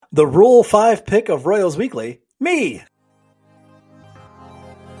The Rule 5 pick of Royals Weekly, me.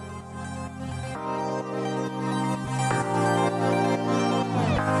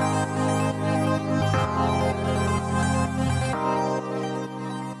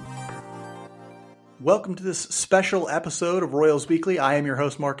 Welcome to this special episode of Royals Weekly. I am your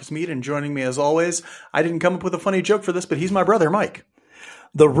host, Marcus Mead, and joining me as always, I didn't come up with a funny joke for this, but he's my brother, Mike.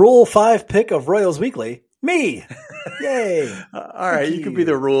 The Rule 5 pick of Royals Weekly, me. Yay. All right, you could be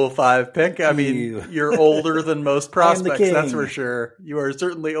the Rule 5 pick. I mean, you're older than most prospects, that's for sure. You are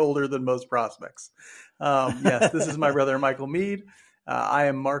certainly older than most prospects. Yes, this is my brother, Michael Mead. I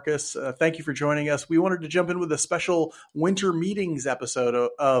am Marcus. Thank you for joining us. We wanted to jump in with a special winter meetings episode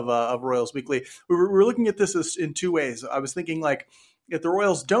of Royals Weekly. We were looking at this in two ways. I was thinking, like, if the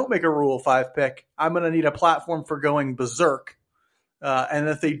Royals don't make a Rule 5 pick, I'm going to need a platform for going berserk. And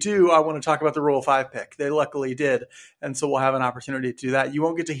if they do, I want to talk about the Rule 5 pick. They luckily did, and so we'll have an opportunity to do that. You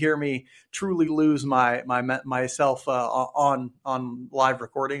won't get to hear me truly lose myself on live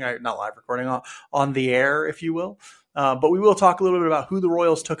recording, not live recording, on the air, if you will. But we will talk a little bit about who the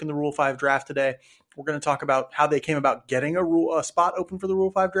Royals took in the Rule 5 draft today. We're going to talk about how they came about getting a spot open for the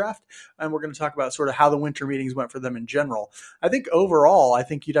Rule 5 draft, and we're going to talk about sort of how the winter meetings went for them in general. I think overall,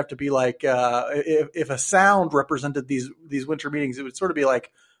 you'd have to be like, if a sound represented these winter meetings, it would sort of be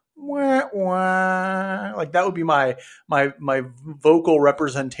like, wah, wah. Like that would be my vocal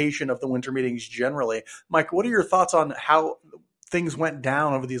representation of the winter meetings generally. Mike, what are your thoughts on how things went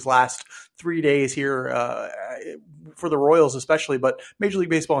down over these last 3 days here for the Royals especially, but Major League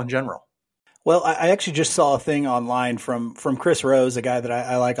Baseball in general? Well, I actually just saw a thing online from Chris Rose, a guy that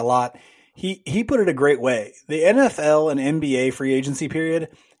I like a lot. He put it a great way. The NFL and NBA free agency period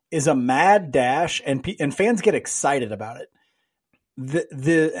is a mad dash, and fans get excited about it.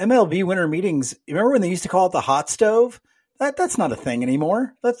 The MLB winter meetings, you remember when they used to call it the hot stove? That's not a thing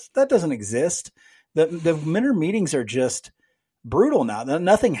anymore. That doesn't exist. The winter meetings are just brutal now.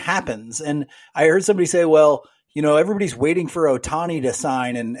 Nothing happens. And I heard somebody say, well, everybody's waiting for Ohtani to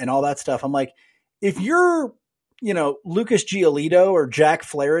sign and all that stuff. I'm like, if you're, Lucas Giolito or Jack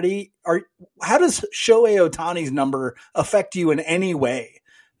Flaherty, how does Shohei Ohtani's number affect you in any way?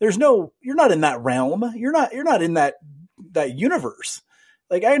 You're not in that realm. You're not in that universe.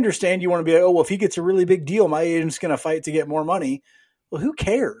 Like, I understand you want to be like, oh, well, if he gets a really big deal, my agent's going to fight to get more money. Well, who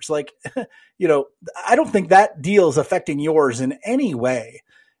cares? Like, I don't think that deal is affecting yours in any way.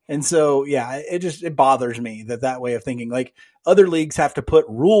 And so, yeah, it bothers me that way of thinking. Like, other leagues have to put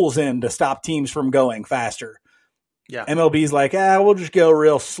rules in to stop teams from going faster. Yeah. MLB's like, we'll just go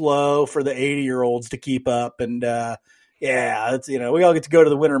real slow for the 80-year-olds to keep up. And, it's, we all get to go to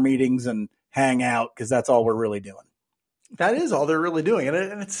the winter meetings and hang out because that's all we're really doing. That is all they're really doing.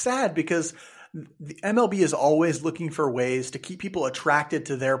 And it's sad because the MLB is always looking for ways to keep people attracted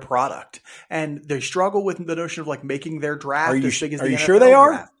to their product. And they struggle with the notion of like making their draft as big as the NFL. Are you sure they are?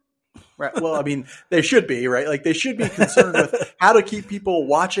 Draft. Right. Well, I mean, they should be, right? Like they should be concerned with how to keep people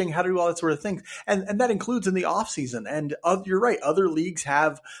watching, how to do all that sort of thing. And that includes in the off season. And you're right. Other leagues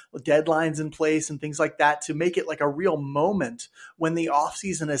have deadlines in place and things like that to make it like a real moment when the off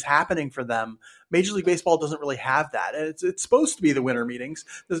season is happening for them. Major League Baseball doesn't really have that. And it's supposed to be the winter meetings.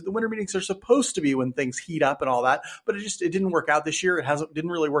 The winter meetings are supposed to be when things heat up and all that, but it didn't work out this year.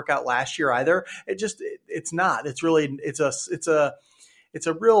 Didn't really work out last year either. It's not. It's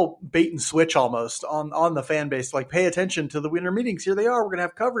a real bait and switch almost on the fan base. Like, pay attention to the winter meetings. Here they are. We're going to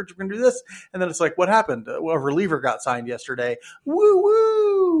have coverage. We're going to do this. And then it's like, what happened? Well, a reliever got signed yesterday. Woo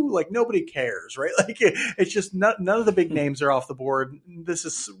woo. Like, nobody cares, right? Like, it's just none of the big names are off the board. This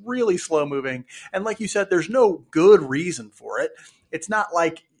is really slow moving. And like you said, there's no good reason for it. It's not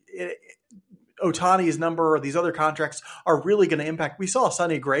like Ohtani's number or these other contracts are really going to impact. We saw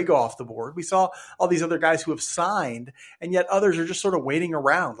Sonny Gray go off the board. We saw all these other guys who have signed, and yet others are just sort of waiting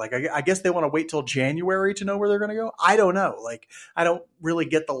around. Like, I guess they want to wait till January to know where they're going to go. I don't know. Like, I don't really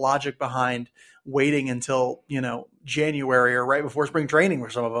get the logic behind waiting until, January or right before spring training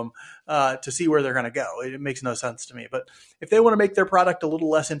for some of them to see where they're going to go. It makes no sense to me. But if they want to make their product a little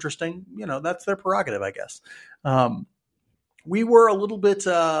less interesting, that's their prerogative, I guess. We were a little bit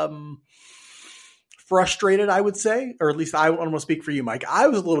frustrated, I would say, or at least I want to speak for you, Mike. I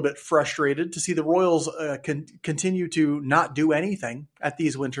was a little bit frustrated to see the Royals continue to not do anything at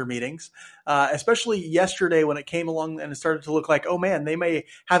these winter meetings, especially yesterday when it came along and it started to look like, oh man, they may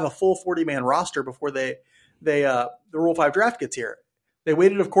have a full 40-man roster before the Rule 5 draft gets here. They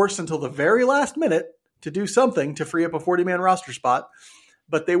waited, of course, until the very last minute to do something to free up a 40-man roster spot.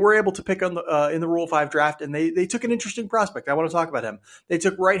 But they were able to pick on in the Rule 5 draft, and they took an interesting prospect. I want to talk about him. They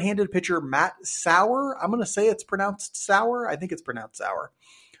took right-handed pitcher Matt Sauer. I'm going to say it's pronounced Sauer. I think it's pronounced Sauer.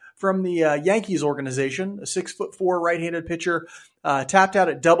 from the Yankees organization, a 6'4" right-handed pitcher, tapped out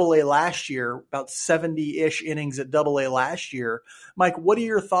at Double-A last year, about 70-ish innings at Double-A last year. Mike, what are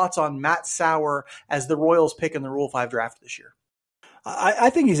your thoughts on Matt Sauer as the Royals pick in the Rule 5 draft this year? I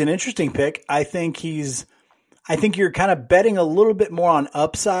think he's an interesting pick. I think you're kind of betting a little bit more on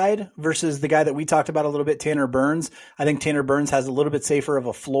upside versus the guy that we talked about a little bit, Tanner Burns. I think Tanner Burns has a little bit safer of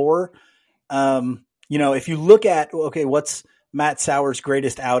a floor. If you look at, okay, what's Matt Sauer's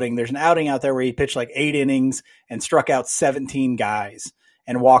greatest outing? There's an outing out there where he pitched like 8 innings and struck out 17 guys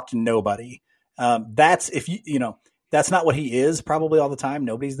and walked nobody. That's not what he is probably all the time.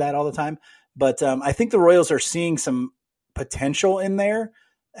 Nobody's that all the time. But I think the Royals are seeing some potential in there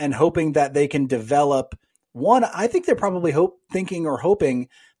and hoping that they can develop one. I think they're probably hoping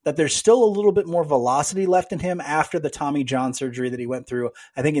that there's still a little bit more velocity left in him after the Tommy John surgery that he went through,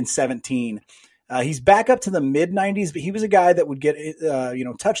 I think in 2017. He's back up to the mid 90s, but he was a guy that would get,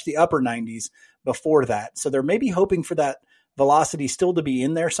 touch the upper 90s before that. So they're maybe hoping for that velocity still to be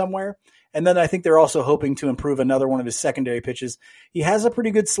in there somewhere. And then I think they're also hoping to improve another one of his secondary pitches. He has a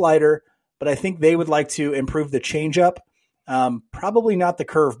pretty good slider, but I think they would like to improve the changeup. Probably not the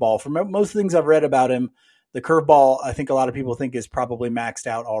curveball. From most of the things I've read about him, the curveball, I think a lot of people think is probably maxed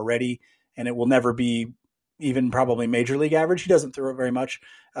out already, and it will never be even probably major league average. He doesn't throw it very much.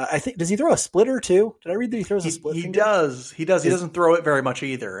 I think, does he throw a splitter too? Did I read that he throws a split? He does. He doesn't throw it very much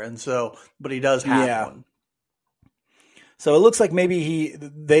either. And so, but he does have one. So it looks like maybe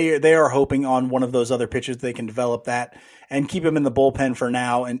they are hoping on one of those other pitches they can develop that and keep him in the bullpen for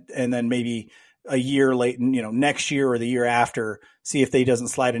now, and then maybe a year late, next year or the year after, see if he doesn't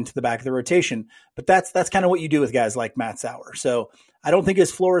slide into the back of the rotation. But that's kind of what you do with guys like Matt Sauer. So I don't think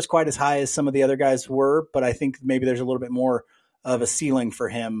his floor is quite as high as some of the other guys were, but I think maybe there's a little bit more of a ceiling for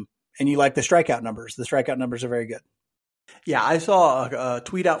him. And you like the strikeout numbers. The strikeout numbers are very good. Yeah, I saw a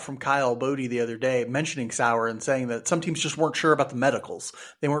tweet out from Kyle Bodie the other day mentioning Sauer and saying that some teams just weren't sure about the medicals.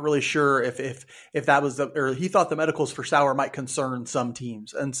 They weren't really sure if that was or he thought the medicals for Sauer might concern some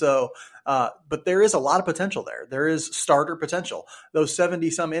teams. And so, but there is a lot of potential there. There is starter potential. Those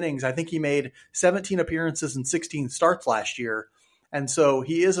 70-some innings, I think he made 17 appearances and 16 starts last year. And so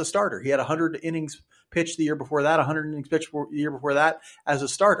he is a starter. He had 100 innings pitched the year before that, 100 innings pitched the year before that as a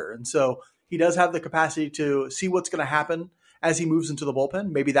starter. And so he does have the capacity to see what's going to happen as he moves into the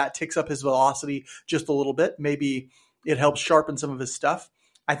bullpen. Maybe that ticks up his velocity just a little bit. Maybe it helps sharpen some of his stuff.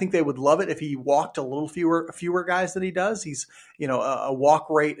 I think they would love it if he walked a little fewer guys than he does. He's, a walk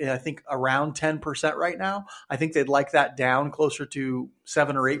rate, I think around 10% right now. I think they'd like that down closer to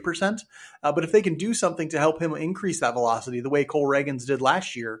 7 or 8%. But if they can do something to help him increase that velocity the way Cole Reagans did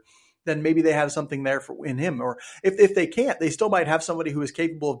last year, then maybe they have something there in him. Or if they can't, they still might have somebody who is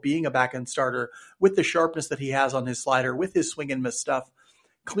capable of being a back-end starter with the sharpness that he has on his slider, with his swing and miss stuff.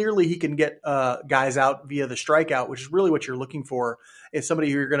 Clearly, he can get guys out via the strikeout, which is really what you're looking for. Is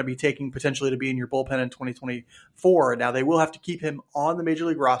somebody who you're going to be taking potentially to be in your bullpen in 2024. Now, they will have to keep him on the Major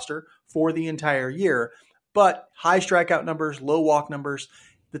League roster for the entire year, but high strikeout numbers, low walk numbers,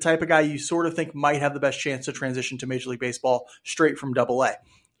 the type of guy you sort of think might have the best chance to transition to Major League Baseball straight from Double-A.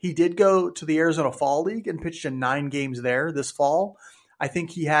 He did go to the Arizona Fall League and pitched in 9 games there this fall. I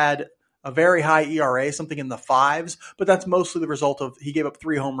think he had a very high ERA, something in the 5s, but that's mostly the result of he gave up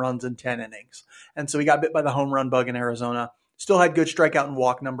 3 home runs in 10 innings. And so he got bit by the home run bug in Arizona. Still had good strikeout and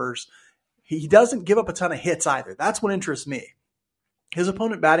walk numbers. He doesn't give up a ton of hits either. That's what interests me. His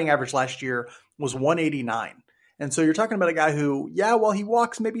opponent batting average last year was 189. And so you're talking about a guy who, while he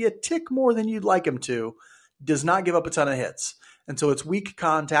walks maybe a tick more than you'd like him to, does not give up a ton of hits. And so it's weak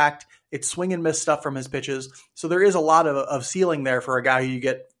contact. It's swing and miss stuff from his pitches. So there is a lot of ceiling there for a guy who you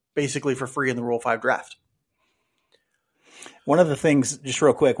get basically for free in the Rule 5 draft. One of the things, just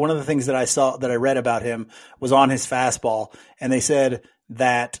real quick, one of the things that I read about him was on his fastball. And they said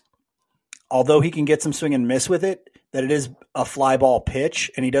that although he can get some swing and miss with it, that it is a fly ball pitch,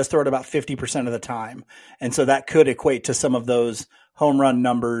 and he does throw it about 50% of the time. And so that could equate to some of those home run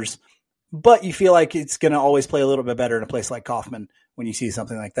numbers. But you feel like it's going to always play a little bit better in a place like Kauffman when you see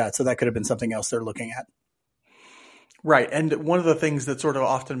something like that. So that could have been something else they're looking at. Right. And one of the things that sort of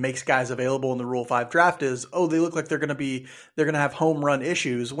often makes guys available in the Rule 5 draft is, they look like they're going to have home run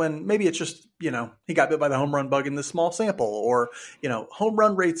issues, when maybe it's just, he got bit by the home run bug in this small sample, or, home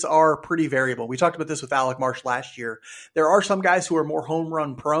run rates are pretty variable. We talked about this with Alec Marsh last year. There are some guys who are more home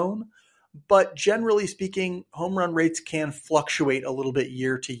run prone, but generally speaking, home run rates can fluctuate a little bit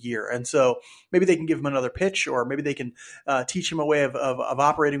year to year. And so maybe they can give him another pitch, or maybe they can teach him a way of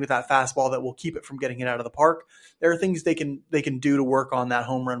operating with that fastball that will keep it from getting it out of the park. There are things they can do to work on that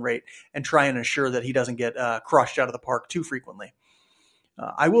home run rate and try and ensure that he doesn't get crushed out of the park too frequently.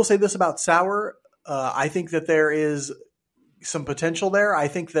 I will say this about Sauer. I think that there is some potential there. I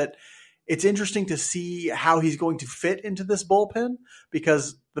think that it's interesting to see how he's going to fit into this bullpen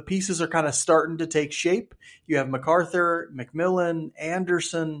because the pieces are kind of starting to take shape. You have MacArthur, McMillan,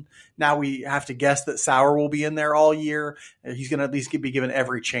 Anderson. Now we have to guess that Sauer will be in there all year. He's going to at least be given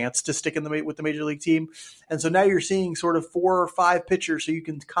every chance to stick with the major league team. And so now you're seeing sort of 4 or 5 pitchers so you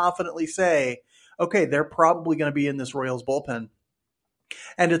can confidently say, okay, they're probably going to be in this Royals bullpen.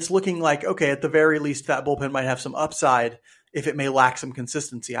 And it's looking like, okay, at the very least, that bullpen might have some upside if it may lack some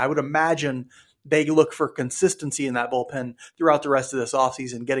consistency. I would imagine they look for consistency in that bullpen throughout the rest of this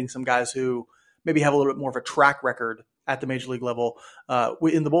offseason, getting some guys who maybe have a little bit more of a track record at the major league level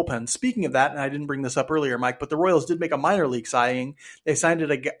in the bullpen. Speaking of that, and I didn't bring this up earlier, Mike, but the Royals did make a minor league signing. They signed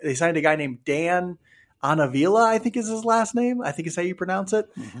a guy named Dan Anavila, I think is his last name. I think is how you pronounce it.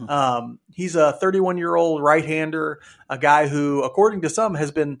 Mm-hmm. He's a 31-year-old right-hander, a guy who, according to some,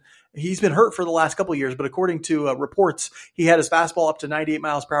 he's been hurt for the last couple of years, but according to reports, he had his fastball up to 98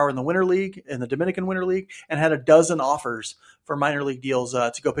 miles per hour in the Winter League, in the Dominican Winter League, and had a dozen offers for minor league deals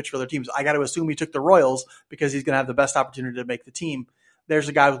to go pitch for other teams. I got to assume he took the Royals because he's going to have the best opportunity to make the team. There's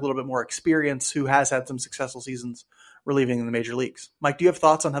a guy with a little bit more experience who has had some successful seasons relieving in the major leagues. Mike, do you have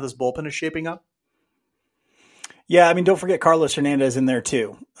thoughts on how this bullpen is shaping up? Yeah, I mean, don't forget Carlos Hernandez in there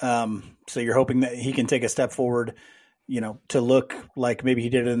too. So you're hoping that he can take a step forward, to look like maybe he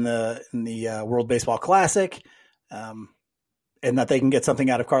did in the World Baseball Classic, and that they can get something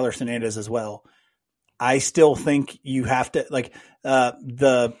out of Carlos Hernandez as well. I still think you have to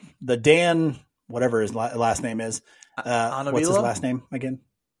the Dan, whatever his last name is. What's his last name again?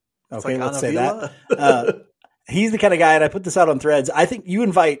 Okay, let's say that. He's the kind of guy, and I put this out on Threads. I think you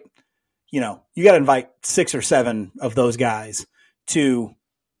got to invite 6 or 7 of those guys to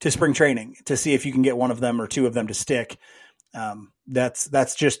spring training to see if you can get one of them or 2 of them to stick.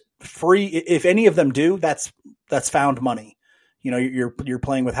 That's just free. If any of them do, that's found money. You're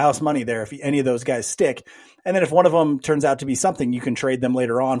playing with house money there. If any of those guys stick, and then if one of them turns out to be something, you can trade them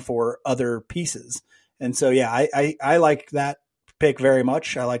later on for other pieces. And so, yeah, I like that pick very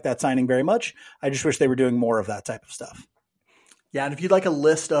much. I like that signing very much. I just wish they were doing more of that type of stuff. Yeah, and if you'd like a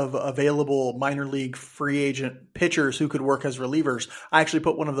list of available minor league free agent pitchers who could work as relievers, I actually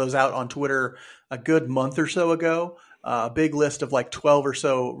put one of those out on Twitter a good month or so ago. A big list of like 12 or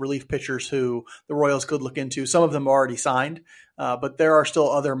so relief pitchers who the Royals could look into. Some of them are already signed, but there are still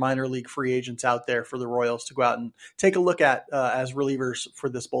other minor league free agents out there for the Royals to go out and take a look at as relievers for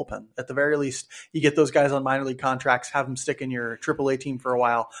this bullpen. At the very least, you get those guys on minor league contracts, have them stick in your AAA team for a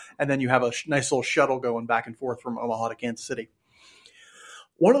while, and then you have a nice little shuttle going back and forth from Omaha to Kansas City.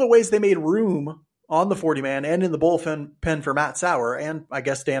 One of the ways they made room on the 40-man and in the bullpen for Matt Sauer, and I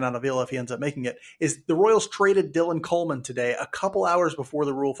guess Dan Anavila if he ends up making it, is the Royals traded Dylan Coleman today, a couple hours before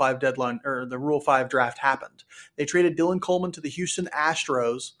the Rule 5 deadline or the Rule 5 draft happened. They traded Dylan Coleman to the Houston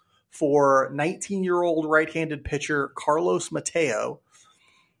Astros for 19-year-old right-handed pitcher Carlos Mateo.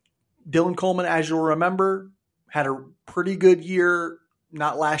 Dylan Coleman, as you'll remember, had a pretty good year,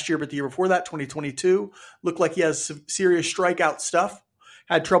 not last year, but the year before that, 2022. Looked like he has some serious strikeout stuff.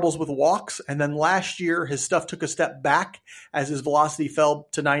 Had troubles with walks, and then last year his stuff took a step back as his velocity fell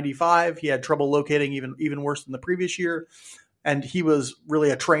to 95. He had trouble locating even worse than the previous year, and he was really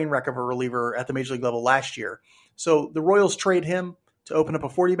a train wreck of a reliever at the major league level last year. So the Royals trade him to open up a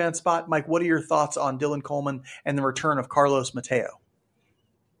 40-man spot. Mike, what are your thoughts on Dylan Coleman and the return of Carlos Mateo?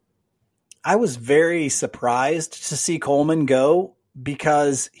 I was very surprised to see Coleman go,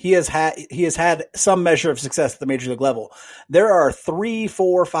 because he has had some measure of success at the major league level. There are 3,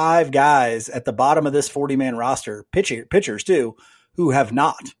 4, 5 guys at the bottom of this 40-man roster, pitchers too, who have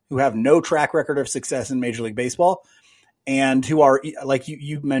no track record of success in Major League Baseball, and who are, like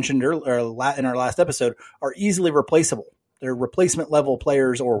you mentioned earlier in our last episode, are easily replaceable. They're replacement level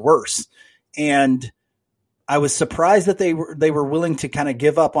players or worse. And I was surprised that they were willing to kind of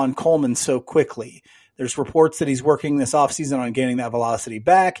give up on Coleman so quickly. There's reports that he's working this offseason on gaining that velocity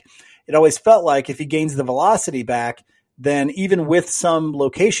back. It always felt like if he gains the velocity back, then even with some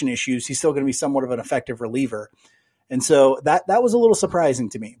location issues, he's still going to be somewhat of an effective reliever. And so that was a little surprising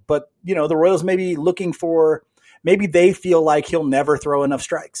to me. But, the Royals may be looking for, maybe they feel like he'll never throw enough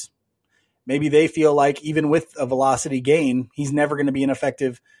strikes. Maybe they feel like even with a velocity gain, he's never going to be an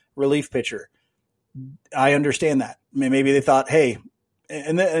effective relief pitcher. I understand that. Maybe they thought, hey,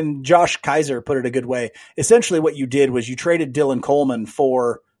 and Josh Kaiser put it a good way. Essentially what you did was you traded Dylan Coleman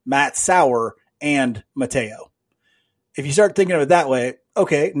for Matt Sauer and Mateo. If you start thinking of it that way,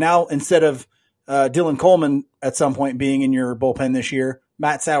 okay, now instead of Dylan Coleman at some point being in your bullpen this year,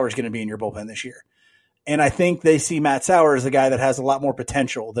 Matt Sauer is going to be in your bullpen this year. And I think they see Matt Sauer as a guy that has a lot more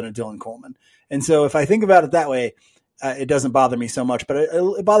potential than a Dylan Coleman. And so if I think about it that way, it doesn't bother me so much. But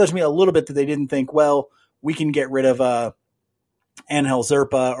it bothers me a little bit that they didn't think, well, we can get rid of Angel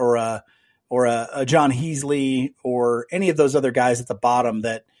Zerpa or a John Heasley or any of those other guys at the bottom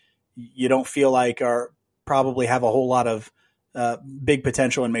that you don't feel like are probably have a whole lot of big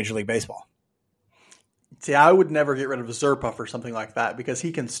potential in Major League Baseball. See, I would never get rid of Zerpa for something like that because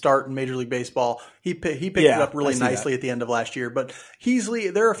he can start in Major League Baseball. He picked it up really nicely at the end of last year. But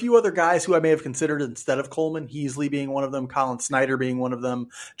Heasley, there are a few other guys who I may have considered instead of Coleman. Heasley being one of them, Colin Snyder being one of them,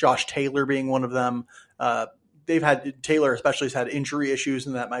 Josh Taylor being one of them. Taylor especially has had injury issues,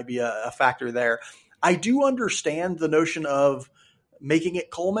 and that might be a factor there. I do understand the notion of making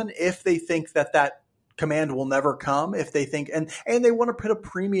it Coleman if they think that command will never come, if they think and they want to put a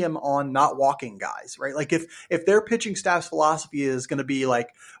premium on not walking guys, right? Like if their pitching staff's philosophy is going to be like,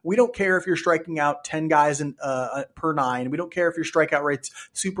 we don't care if you're striking out 10 guys per 9, we don't care if your strikeout rate's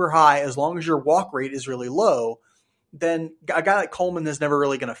super high, as long as your walk rate is really low, then a guy like Coleman is never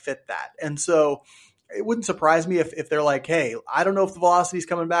really going to fit that. And so it wouldn't surprise me if they're like, hey, I don't know if the velocity is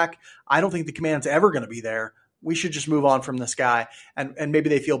coming back. I don't think the command's ever going to be there. We should just move on from this guy. And maybe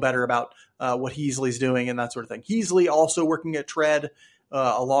they feel better about what Heasley's doing and that sort of thing. Heasley also working at Tread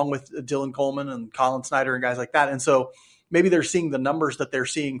along with Dylan Coleman and Colin Snyder and guys like that. And so maybe they're seeing the numbers that they're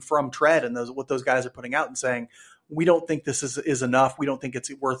seeing from Tread and what those guys are putting out and saying, we don't think this is enough. We don't think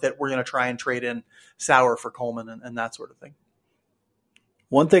it's worth it. We're going to try and trade in Sauer for Coleman and that sort of thing.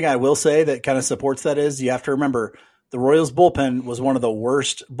 One thing I will say that kind of supports that is you have to remember the Royals bullpen was one of the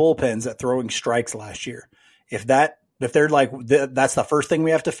worst bullpens at throwing strikes last year. If they're like, that's the first thing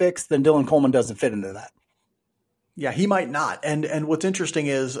we have to fix, then Dylan Coleman doesn't fit into that. Yeah, he might not. And what's interesting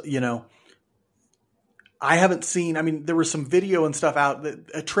is, I haven't seen, there was some video and stuff out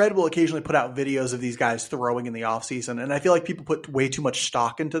that Tread will occasionally put out videos of these guys throwing in the offseason. And I feel like people put way too much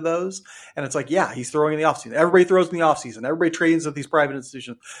stock into those. And it's like, yeah, he's throwing in the offseason. Everybody throws in the offseason. Everybody trains at these private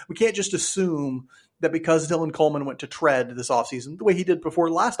institutions. We can't just assume that because Dylan Coleman went to Tread this offseason, the way he did before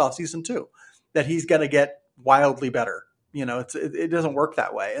last offseason too, that he's going to get wildly better. It doesn't work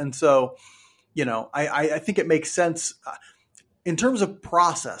that way. And so, I think it makes sense in terms of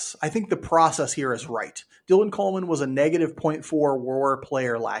process. I think the process here is right. Dylan Coleman was a negative 0.4 WAR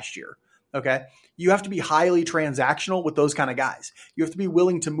player last year. Okay. You have to be highly transactional with those kind of guys. You have to be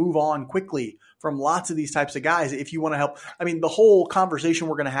willing to move on quickly from lots of these types of guys if you want to help. The whole conversation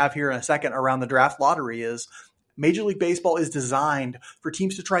we're going to have here in a second around the draft lottery is Major League Baseball is designed for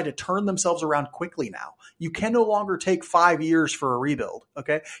teams to try to turn themselves around quickly now. You can no longer take 5 years for a rebuild,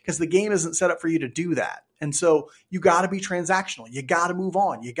 okay? Because the game isn't set up for you to do that. And so you got to be transactional. You got to move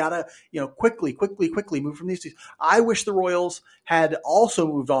on. You got to, quickly move from these two. I wish the Royals had also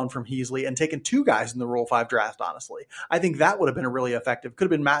moved on from Heasley and taken 2 guys in the Rule 5 draft, honestly. I think that would have been a really effective. Could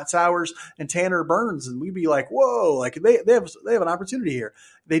have been Matt Sauers and Tanner Burns, and we'd be like, whoa, like they have an opportunity here.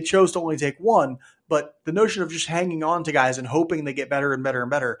 They chose to only take 1, but the notion of just hanging on to guys and hoping they get better and better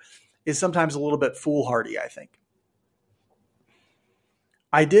and better is sometimes a little bit foolhardy, I think.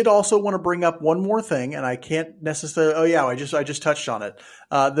 I did also want to bring up one more thing, and I can't necessarily. I just touched on it.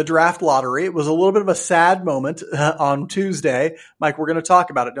 The draft lottery. It was a little bit of a sad moment on Tuesday. Mike, we're going to talk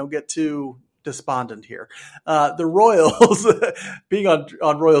about it. Don't get too despondent here. The Royals being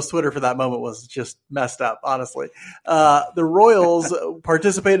on Royals Twitter for that moment was just messed up, honestly. The Royals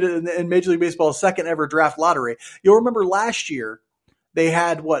participated in Major League Baseball's second ever draft lottery. You'll remember last year, they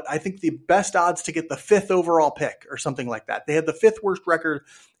had I think the best odds to get the 5th overall pick or something like that. They had the 5th worst record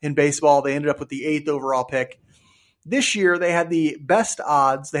in baseball. They ended up with the 8th overall pick. This year, they had the best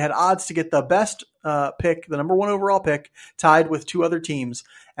odds. They had odds to get the best pick, the number 1 overall pick, tied with 2 other teams.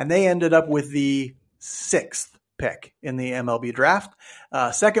 And they ended up with the 6th pick in the MLB draft.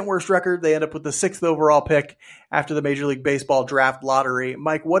 Second worst record, they end up with the 6th overall pick after the Major League Baseball draft lottery.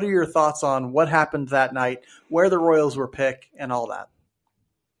 Mike, what are your thoughts on what happened that night, where the Royals were picked, and all that?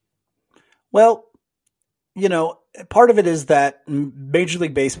 Well, part of it is that the Major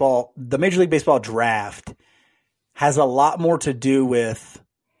League Baseball draft has a lot more to do with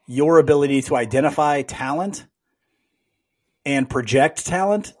your ability to identify talent and project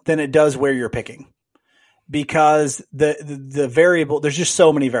talent than it does where you're picking. Because the variable, there's just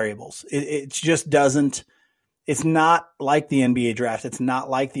so many variables. It just doesn't, it's not like the NBA draft. It's not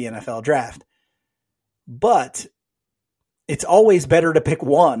like the NFL draft. But it's always better to pick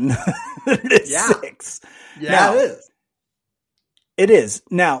 1 than it is 6. Yeah, now, it is. It is.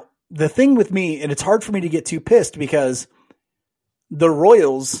 Now, the thing with me, and it's hard for me to get too pissed because the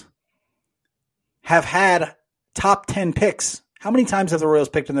Royals have had top 10 picks How many times have the Royals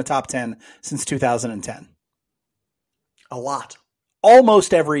picked in the top 10 since 2010? A lot.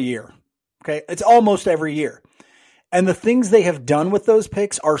 Almost every year. Okay. It's almost every year. And the things they have done with those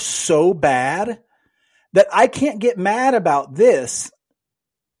picks are so bad that I can't get mad about this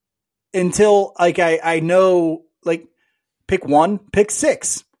until I know pick 1, pick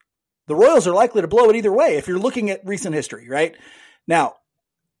 6. The Royals are likely to blow it either way if you're looking at recent history, right? Now,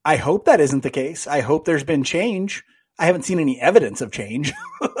 I hope that isn't the case. I hope there's been change. I haven't seen any evidence of change.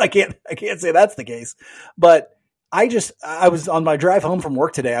 I can't say that's the case, but I was on my drive home from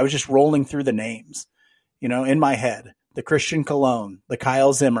work today. I was just rolling through the names, in my head, the Christian Colon, the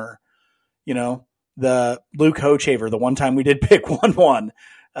Kyle Zimmer, the Luke Hochevar, the one time we did pick 1-1.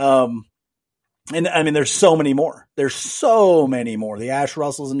 And I mean, there's so many more. There's so many more. The Ash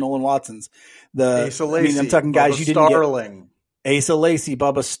Russells and Nolan Watsons. Asa Lacy, I'm talking guys Bubba you didn't Starling. Get. Asa Lacy,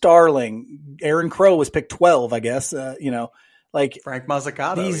 Bubba Starling, Aaron Crow was picked 12, I guess. Frank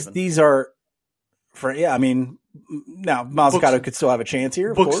Mazzucato. These are, now Mazzucato could still have a chance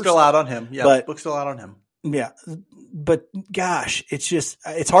here. Book's still out on him. Yeah, but, book's still out on him. Yeah, but gosh,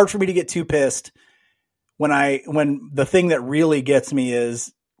 it's hard for me to get too pissed when the thing that really gets me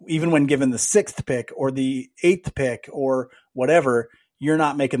is, even when given the 6th pick or the 8th pick or whatever, you're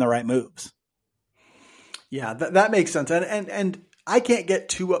not making the right moves. Yeah, that makes sense. And I can't get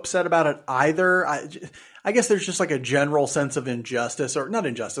too upset about it either. I guess there's just like a general sense of injustice, or not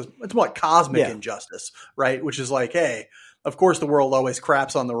injustice. It's more like cosmic injustice, right? Which is like, hey, of course the world always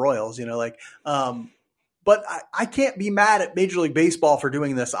craps on the Royals, but I can't be mad at Major League Baseball for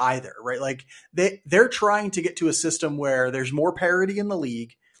doing this either, right? Like they're trying to get to a system where there's more parity in the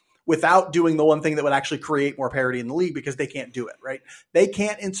league without doing the one thing that would actually create more parity in the league, because they can't do it, right? They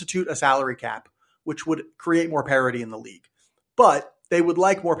can't institute a salary cap, which would create more parity in the league, but they would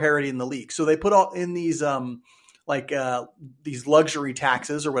like more parity in the league. So they put all in these, these luxury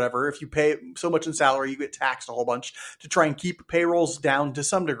taxes or whatever. If you pay so much in salary, you get taxed a whole bunch to try and keep payrolls down to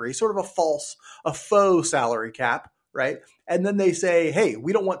some degree, sort of a faux salary cap, right? And then they say, hey,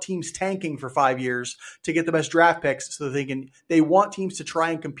 we don't want teams tanking for 5 years to get the best draft picks, so that they want teams to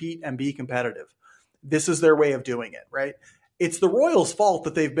try and compete and be competitive. This is their way of doing it, right? It's the Royals' fault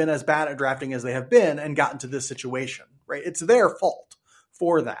that they've been as bad at drafting as they have been and gotten to this situation, right? It's their fault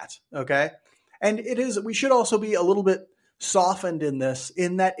for that, okay? And we should also be a little bit softened in this,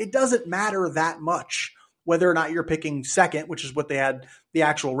 in that it doesn't matter that much whether or not you're picking second, which is what they had the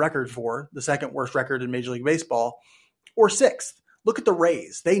actual record for, the second worst record in Major League Baseball, or 6th. Look at the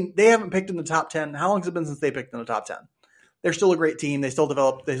Rays. They haven't picked in the top 10. How long has it been since they picked in the top 10? They're still a great team. They still have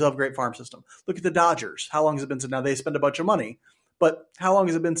a great farm system. Look at the Dodgers. How long has it been since now they spend a bunch of money, but how long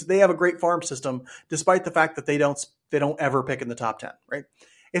has it been since they have a great farm system, despite the fact that they don't ever pick in the top 10, right?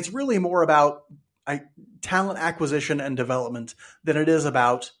 It's really more about talent acquisition and development than it is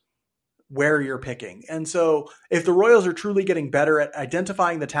about where you're picking. And so if the Royals are truly getting better at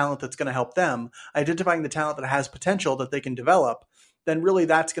identifying the talent that's going to help them, identifying the talent that has potential that they can develop, then really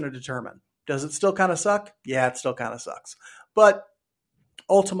that's going to determine. Does it still kind of suck? Yeah, it still kind of sucks. But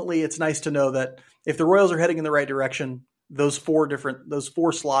ultimately, it's nice to know that if the Royals are heading in the right direction, those four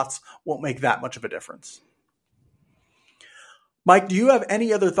slots won't make that much of a difference. Mike, do you have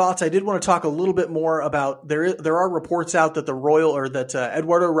any other thoughts? I did want to talk a little bit more about there are reports out that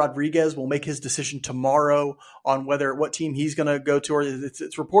Eduardo Rodriguez will make his decision tomorrow on what team he's going to go to. Or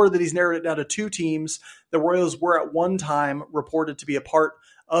it's reported that he's narrowed it down to 2 teams. The Royals were at one time reported to be a part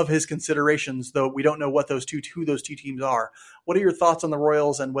of his considerations, though we don't know who those two teams are. What are your thoughts on the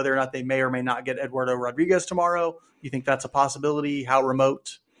Royals and whether or not they may or may not get Eduardo Rodriguez tomorrow? You think that's a possibility? How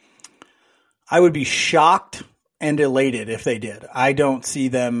remote? I would be shocked and elated if they did. I don't see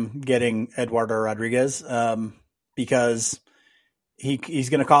them getting Eduardo Rodriguez because he's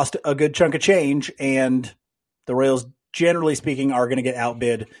going to cost a good chunk of change, and the Royals, generally speaking, are going to get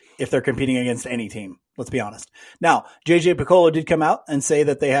outbid if they're competing against any team. Let's be honest. Now, JJ Picollo did come out and say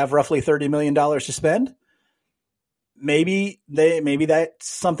that they have roughly $30 million to spend. Maybe that's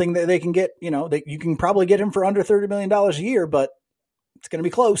something that they can get. You can probably get him for under $30 million a year, but it's going to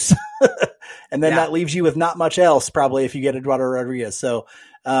be close. And then that leaves you with not much else, probably, if you get Eduardo Rodriguez. So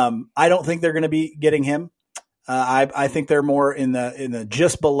I don't think they're going to be getting him. I think they're more in the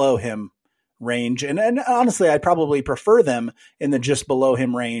just below him range. And honestly, I'd probably prefer them in the just below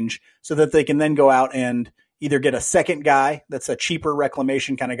him range so that they can then go out and either get a second guy that's a cheaper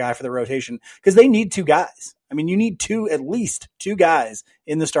reclamation kind of guy for the rotation, because they need 2 guys. I mean, you need at least 2 guys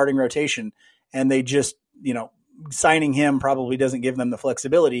in the starting rotation, and they just, signing him probably doesn't give them the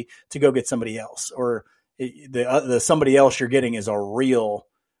flexibility to go get somebody else, or the somebody else you're getting is a real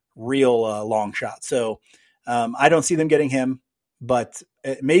long shot. So I don't see them getting him. but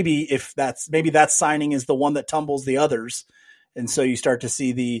maybe that signing is the one that tumbles the others. And so you start to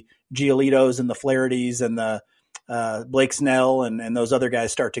see the Giolitos and the Flahertys and the Blake Snell and those other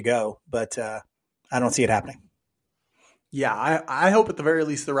guys start to go. But I don't see it happening. Yeah, I hope at the very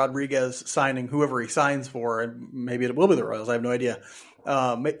least the Rodriguez signing, whoever he signs for, and maybe it will be the Royals, I have no idea.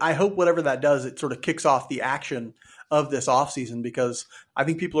 I hope whatever that does, it sort of kicks off the action of this offseason, because I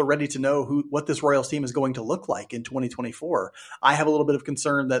think people are ready to know what this Royals team is going to look like in 2024. I have a little bit of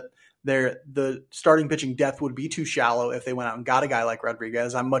concern that the starting pitching depth would be too shallow if they went out and got a guy like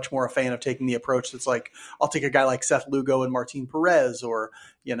Rodriguez. I'm much more a fan of taking the approach that's like, I'll take a guy like Seth Lugo and Martin Perez, or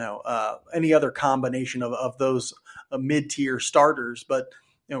any other combination of those mid-tier starters. But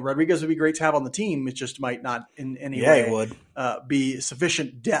Rodriguez would be great to have on the team. It just might not in any way it would. Be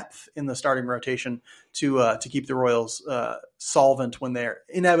sufficient depth in the starting rotation to keep the Royals solvent when their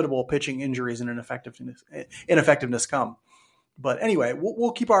inevitable pitching injuries and ineffectiveness come. But anyway,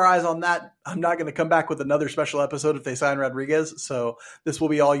 we'll keep our eyes on that. I'm not going to come back with another special episode if they sign Rodriguez, so this will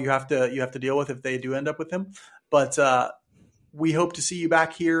be all you have to deal with if they do end up with him. But we hope to see you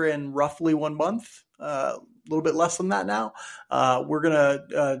back here in roughly 1 month. A little bit less than that now. We're going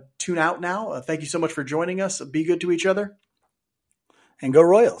to tune out now. Thank you so much for joining us. Be good to each other. And go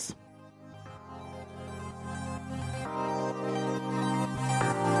Royals.